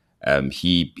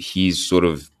 He's sort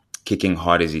of kicking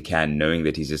hard as he can, knowing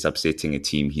that he's just upsetting a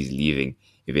team he's leaving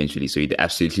eventually. So he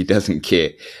absolutely doesn't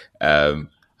care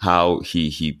how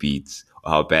he beats,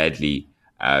 or how badly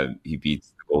he beats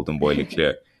the golden boy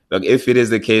Leclerc. Look, if it is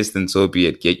the case, then so be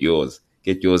it. Get yours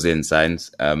in,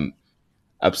 Sainz.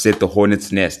 Upset the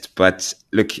hornet's nest, but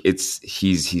look,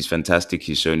 he's fantastic.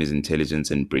 He's shown his intelligence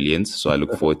and brilliance, so I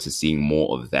look forward to seeing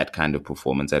more of that kind of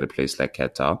performance at a place like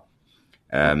Qatar.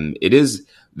 It is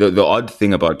the odd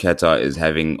thing about Qatar is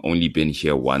having only been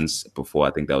here once before.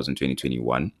 I think that was in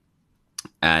 2021,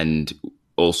 and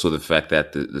also the fact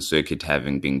that the circuit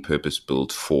having been purpose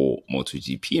built for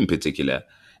MotoGP in particular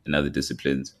and other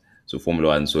disciplines. So Formula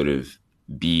One sort of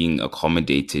being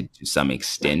accommodated to some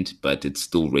extent, but it's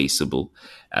still raceable,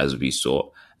 as we saw,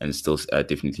 and it's still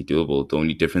definitely doable. The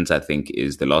only difference, I think,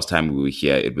 is the last time we were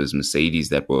here, it was Mercedes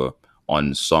that were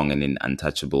on song and in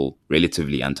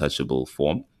relatively untouchable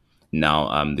form.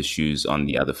 Now the shoe's on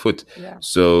the other foot. Yeah.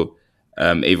 So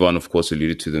Avon, of course,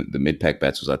 alluded to the mid-pack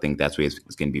battles. I think that's where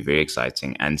it's going to be very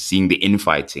exciting. And seeing the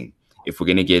infighting, if we're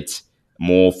going to get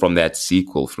more from that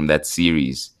sequel, from that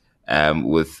series,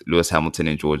 with Lewis Hamilton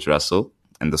and George Russell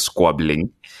and the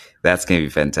squabbling, that's going to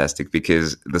be fantastic,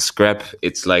 because the scrap,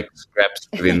 it's like scraps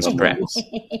within scraps.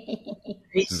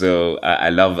 So I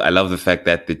love the fact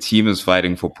that the team is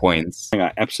fighting for points.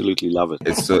 I absolutely love it.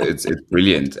 It's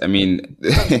brilliant. I mean,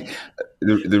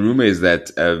 the rumor is that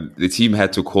the team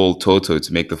had to call Toto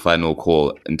to make the final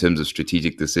call in terms of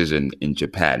strategic decision in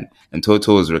Japan, and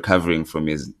Toto is recovering from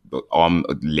his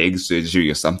leg surgery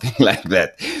or something like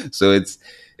that. So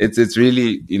it's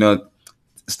really,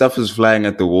 stuff is flying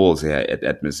at the walls here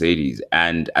at Mercedes.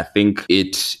 And I think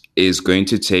it is going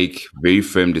to take very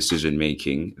firm decision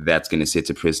making that's going to set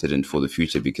a precedent for the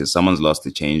future, because someone's lost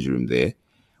the change room there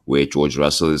where George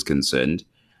Russell is concerned.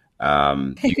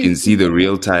 You can see the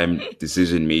real-time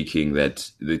decision making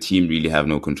that the team really have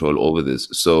no control over this.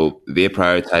 So they're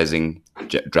prioritizing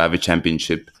driver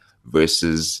championship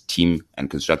versus team and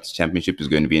constructors championship is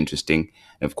going to be interesting.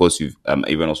 And of course, you've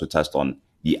even also touched on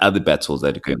the other battles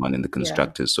that are going on in the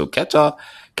constructors. Yeah. So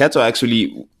Qatar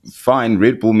actually fine.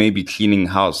 Red Bull may be cleaning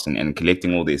house and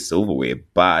collecting all their silverware,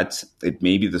 but it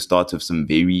may be the start of some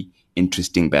very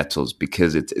interesting battles,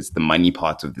 because it's the money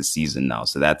part of the season now.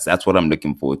 So that's what I'm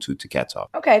looking forward to Qatar.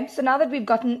 Okay, so now that we've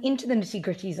gotten into the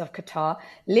nitty-gritties of Qatar,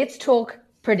 let's talk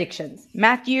predictions.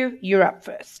 Matthew, you're up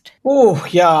first. Oh,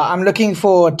 yeah, I'm looking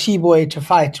for T-Boy to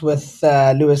fight with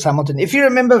Lewis Hamilton. If you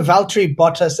remember, Valtteri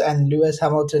Bottas and Lewis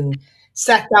Hamilton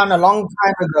sat down a long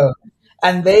time ago,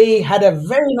 and they had a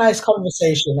very nice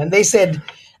conversation, and they said,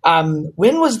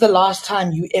 when was the last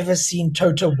time you ever seen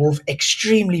Toto Wolff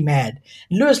extremely mad?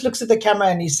 And Lewis looks at the camera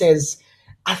and he says,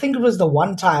 I think it was the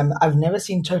one time. I've never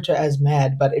seen Toto as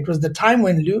mad, but it was the time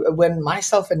when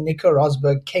myself and Nico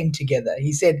Rosberg came together.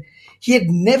 He said he had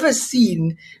never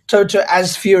seen Toto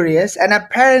as furious, and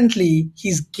apparently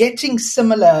he's getting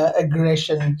similar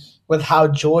aggression with how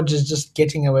George is just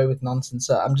getting away with nonsense.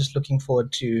 So I'm just looking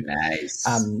forward to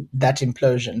that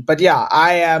implosion. But yeah,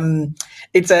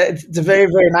 it's a very,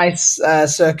 very nice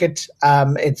circuit.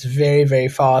 It's very, very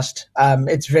fast.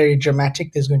 It's very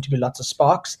dramatic. There's going to be lots of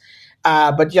sparks.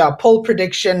 But yeah, poll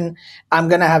prediction, I'm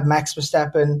going to have Max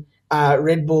Verstappen.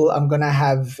 Red Bull, I'm going to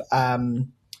have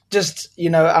I'm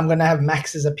going to have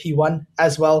Max as a P1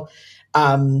 as well.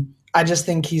 I just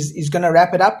think he's going to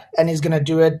wrap it up, and he's going to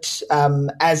do it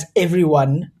as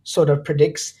everyone sort of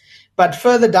predicts. But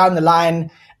further down the line,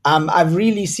 I've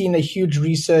really seen a huge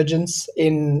resurgence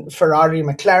in Ferrari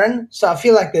McLaren. So I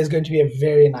feel like there's going to be a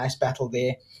very nice battle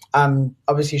there.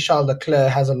 Obviously, Charles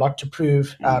Leclerc has a lot to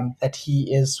prove, that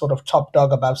he is sort of top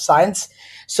dog above Sainz.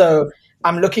 So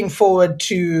I'm looking forward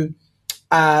to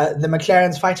the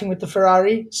McLarens fighting with the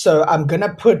Ferrari. So I'm going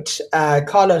to put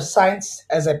Carlos Sainz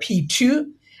as a P2,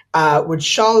 with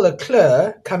Charles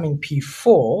Leclerc coming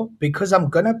P4, because I'm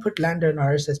going to put Lando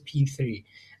Norris as P3.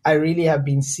 I really have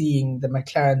been seeing the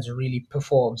McLarens really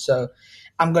perform. So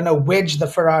I'm going to wedge the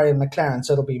Ferrari and McLaren.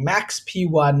 So it'll be Max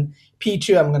P1,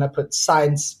 P2 I'm going to put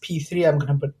Sainz, P3 I'm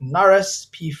going to put Norris,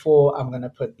 P4 I'm going to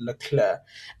put Leclerc.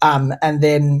 And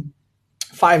then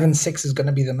 5 and 6 is going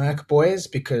to be the Merc boys,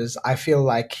 because I feel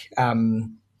like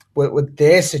with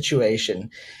their situation,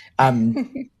 I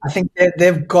think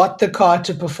they've got the car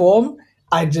to perform.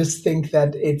 I just think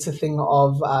that it's a thing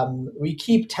of we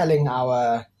keep telling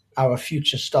our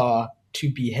future star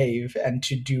to behave and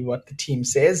to do what the team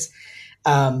says,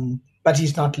 but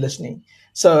he's not listening.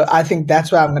 So I think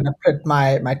that's where I'm going to put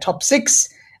my top 6.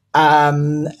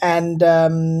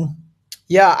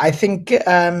 Yeah, I think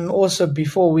also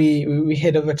before we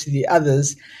head over to the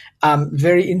others,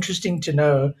 very interesting to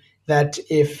know that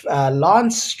if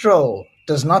Lance Stroll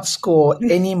does not score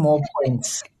any more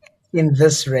points in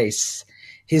this race,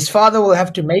 his father will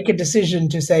have to make a decision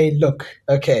to say, look,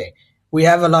 okay, we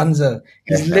have Alonso.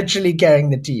 He's literally carrying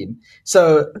the team.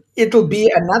 So it'll be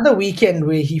another weekend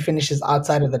where he finishes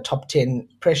outside of the top 10.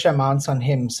 Pressure mounts on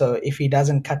him. So if he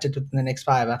doesn't cut it within the next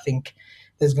 5, I think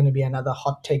there's going to be another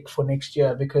hot take for next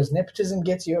year, because nepotism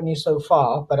gets you only so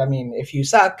far. But I mean, if you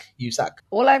suck, you suck.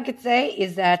 All I could say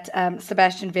is that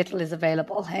Sebastian Vettel is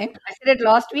available. Hey, I said it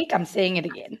last week. I'm saying it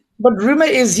again. But rumor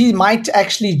is he might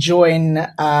actually join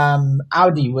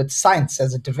Audi with Sainz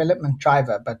as a development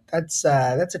driver. But that's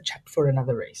a chat for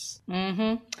another race.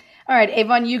 Mm-hmm. All right,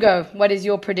 Avon, you go. What is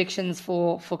your predictions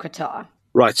for Qatar?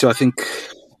 Right, so I think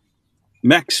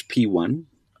Max P1.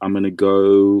 I'm going to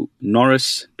go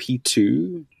Norris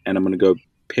P2, and I'm going to go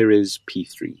Perez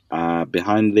P3.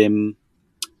 Behind them,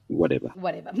 whatever.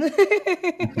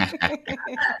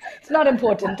 It's not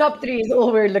important. Top 3 is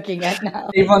all we're looking at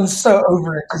now. Everyone's so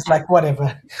over it. It's like,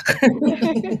 whatever.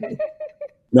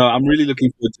 No, I'm really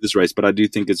looking forward to this race, but I do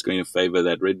think it's going to favor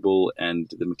that Red Bull, and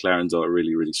the McLarens are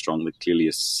really, really strong. They're clearly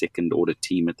a second-order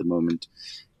team at the moment.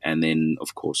 And then,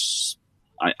 of course,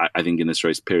 I think in this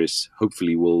race, Perez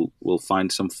hopefully will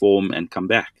find some form and come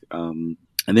back. And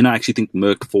then I actually think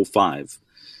Merc 4-5.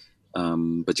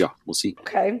 But yeah, we'll see.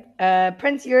 Okay.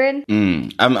 Prince, you're in?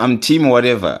 I'm team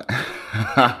whatever.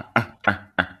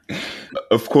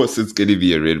 Of course, it's going to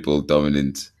be a Red Bull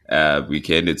dominant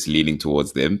weekend. It's leaning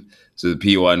towards them. So the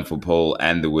P1 for pole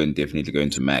and the win definitely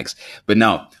going to Max. But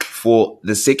now, for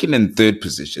the second and third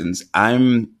positions,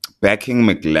 I'm backing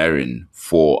McLaren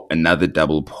for another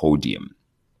double podium.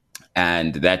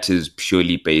 And that is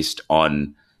purely based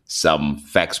on some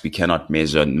facts we cannot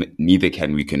measure, neither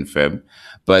can we confirm.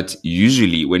 But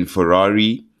usually when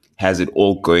Ferrari has it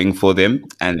all going for them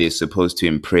and they're supposed to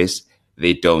impress,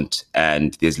 they don't.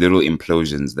 And there's little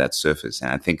implosions that surface.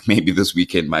 And I think maybe this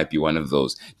weekend might be one of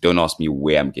those. Don't ask me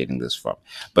where I'm getting this from.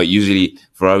 But usually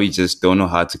Ferrari just don't know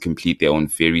how to complete their own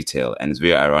fairy tale. And it's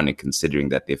very ironic considering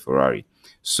that they're Ferrari.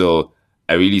 So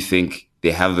I really think they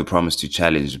have the promise to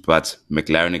challenge, but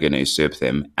McLaren are going to usurp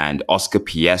them. And Oscar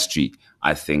Piastri,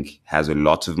 I think, has a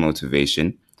lot of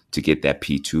motivation to get that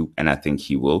P2, and I think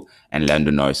he will. And Lando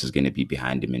Norris is going to be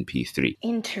behind him in P3.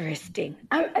 Interesting.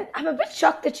 I'm a bit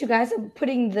shocked that you guys are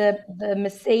putting the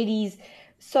Mercedes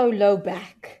so low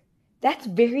back. That's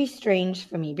very strange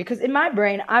for me, because in my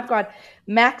brain, I've got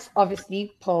Max,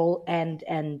 obviously, pole and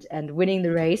winning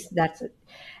the race. That's it.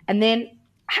 And then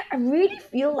I really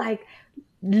feel like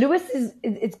Lewis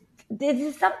this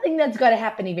is something that's got to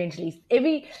happen eventually.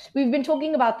 We've been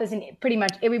talking about this in pretty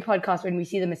much every podcast when we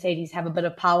see the Mercedes have a bit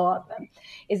of power on them.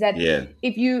 Is that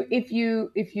if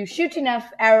you shoot enough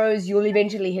arrows, you'll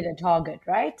eventually hit a target,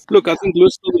 right? Look, I think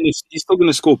Lewis he's still going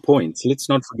to score points. Let's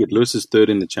not forget Lewis is third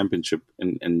in the championship,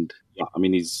 and yeah, I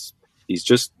mean he's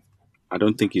just. I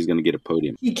don't think he's going to get a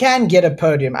podium. He can get a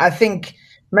podium. I think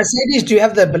Mercedes do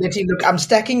have the ability. Look, I'm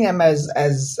stacking them as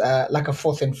like a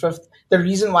 4th and 5th. The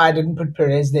reason why I didn't put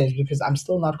Perez there is because I'm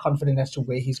still not confident as to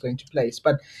where he's going to place.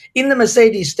 But in the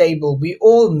Mercedes stable, we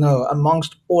all know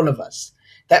amongst all of us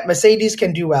that Mercedes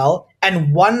can do well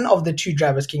and one of the 2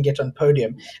 drivers can get on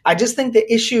podium. I just think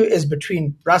the issue is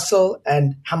between Russell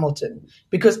and Hamilton,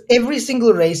 because every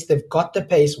single race they've got the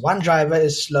pace. One driver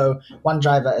is slow, one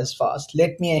driver is fast.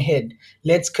 Let me ahead.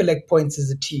 Let's collect points as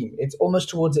a team. It's almost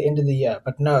towards the end of the year,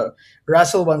 but no.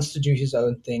 Russell wants to do his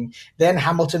own thing. Then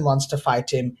Hamilton wants to fight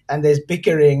him, and there's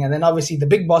bickering, and then obviously the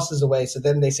big boss is away, so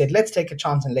then they said, let's take a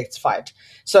chance and let's fight.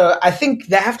 So I think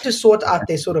they have to sort out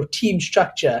their sort of team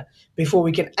structure before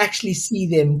we can actually see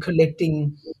them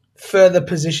collecting further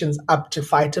positions up to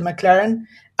fight a McLaren.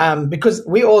 Because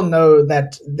we all know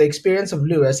that the experience of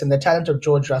Lewis and the talent of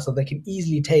George Russell, they can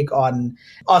easily take on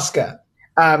Oscar.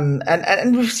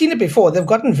 And we've seen it before. They've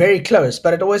gotten very close,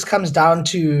 but it always comes down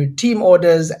to team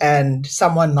orders and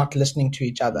someone not listening to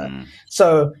each other.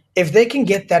 So if they can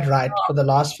get that right for the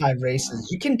last 5 races,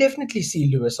 you can definitely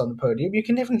see Lewis on the podium. You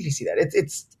can definitely see that.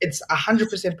 It's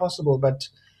 100% possible, but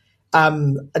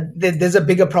there's a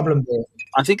bigger problem there.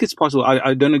 I think it's possible.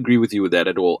 I don't agree with you with that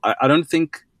at all. I don't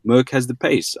think Merck has the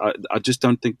pace. I just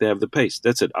don't think they have the pace.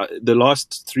 That's it. The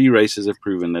last 3 races have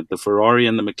proven that the Ferrari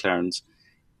and the McLarens,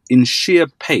 in sheer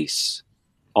pace,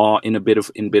 are in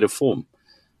better form.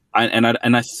 And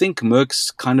I think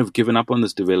Merck's kind of given up on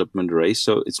this development race.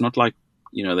 So it's not like,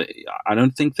 I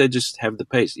don't think they just have the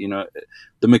pace.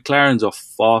 The McLarens are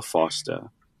far faster,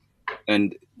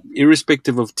 and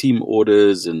irrespective of team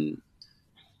orders and.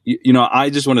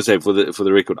 I just want to say for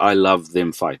the record, I love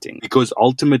them fighting, because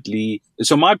ultimately,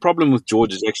 so my problem with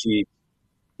George is actually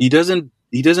he doesn't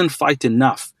fight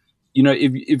enough.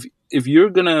 If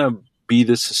you're gonna be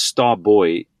this star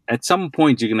boy, at some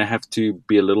point you're gonna have to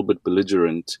be a little bit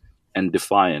belligerent and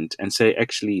defiant and say,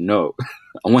 actually, no,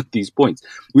 I want these points.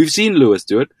 We've seen Lewis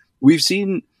do it. We've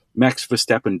seen Max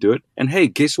Verstappen do it. And hey,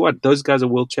 guess what? Those guys are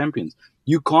world champions.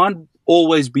 You can't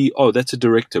always be, oh, that's a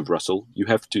directive, Russell. You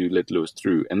have to let Lewis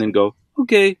through, and then go,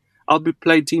 okay, I'll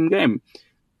play team game.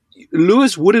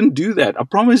 Lewis wouldn't do that. I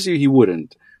promise you he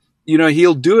wouldn't.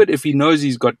 He'll do it if he knows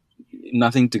he's got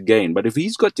nothing to gain. But if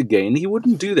he's got to gain, he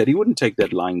wouldn't do that. He wouldn't take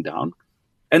that lying down.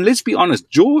 And let's be honest,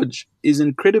 George is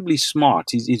incredibly smart.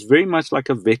 He's very much like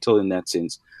a Vettel in that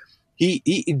sense. He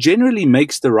generally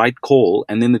makes the right call,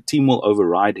 and then the team will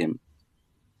override him.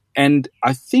 And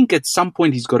I think at some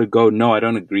point he's got to go, no, I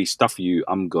don't agree. Stuff you.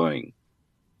 I'm going.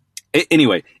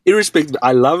 Anyway, irrespective,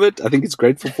 I love it. I think it's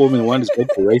great for Formula One. It's great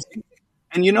for racing.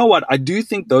 And you know what? I do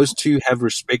think those two have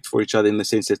respect for each other in the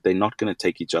sense that they're not going to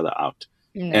take each other out.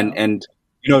 No. And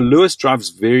Lewis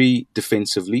drives very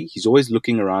defensively. He's always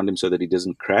looking around him so that he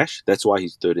doesn't crash. That's why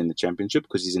he's third in the championship,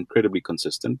 because he's incredibly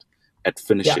consistent at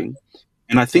finishing. Yeah.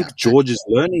 And I think George is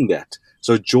learning that.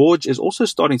 So George is also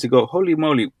starting to go, holy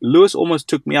moly, Lewis almost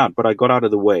took me out, but I got out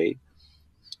of the way.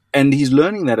 And he's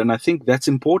learning that, and I think that's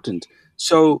important.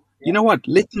 So, you know what?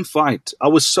 Let them fight. I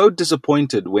was so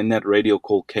disappointed when that radio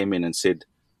call came in and said,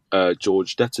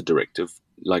 George, that's a directive.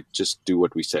 Like, just do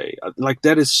what we say. Like,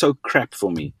 that is so crap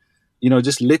for me.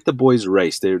 Just let the boys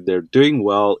race. They're doing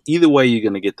well. Either way, you're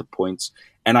going to get the points.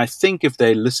 And I think if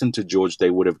they listened to George,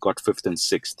 they would have got 5th and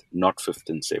 6th, not 5th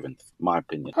and 7th, my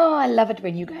opinion. Oh, I love it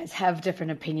when you guys have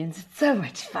different opinions. It's so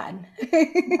much fun.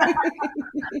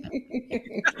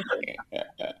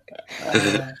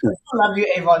 Love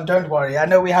you, Avon. Don't worry. I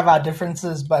know we have our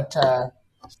differences, but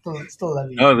still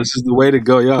love you. No, this is the way to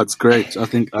go. Yeah, it's great. I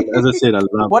think, as I said, I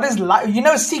love what is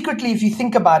secretly, if you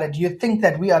think about it, you think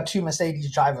that we are 2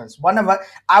 Mercedes drivers. One of us,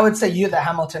 I would say you're the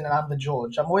Hamilton and I'm the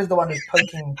George. I'm always the one who's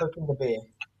poking the bear.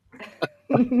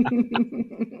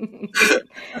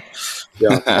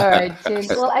 Yeah. All right, James.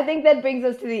 Well, I think that brings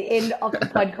us to the end of the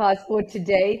podcast for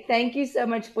today. Thank you so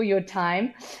much for your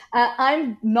time.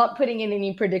 I'm not putting in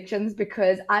any predictions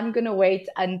because I'm going to wait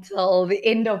until the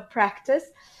end of practice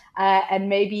and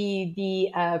maybe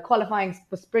the qualifying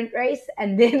for sprint race,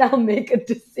 and then I'll make a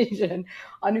decision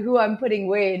on who I'm putting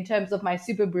where in terms of my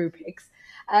Super Brew picks.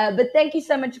 But thank you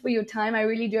so much for your time. I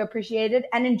really do appreciate it,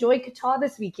 and enjoy Qatar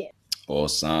this weekend.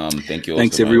 Awesome. Thank you all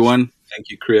Thanks, so everyone. much. Thank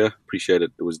you, Kriya. Appreciate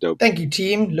it. It was dope. Thank you,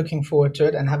 team. Looking forward to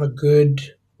it, and have a good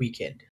weekend.